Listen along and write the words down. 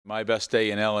My best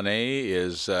day in LNA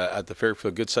is at the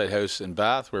Fairfield Goodsite House in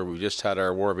Bath, where we just had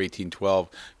our War of 1812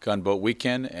 gunboat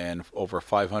weekend, and over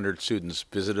 500 students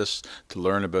visit us to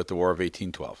learn about the War of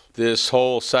 1812. This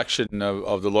whole section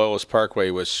of the Loyalist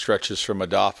Parkway, which stretches from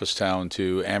Adolphustown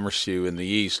to Amershey in the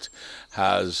east,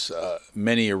 has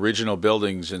many original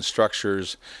buildings and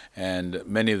structures, and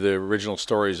many of the original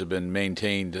stories have been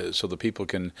maintained so the people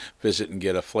can visit and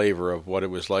get a flavor of what it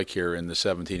was like here in the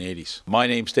 1780s. My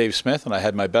name's Dave Smith, and I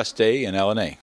had my best day in LNA.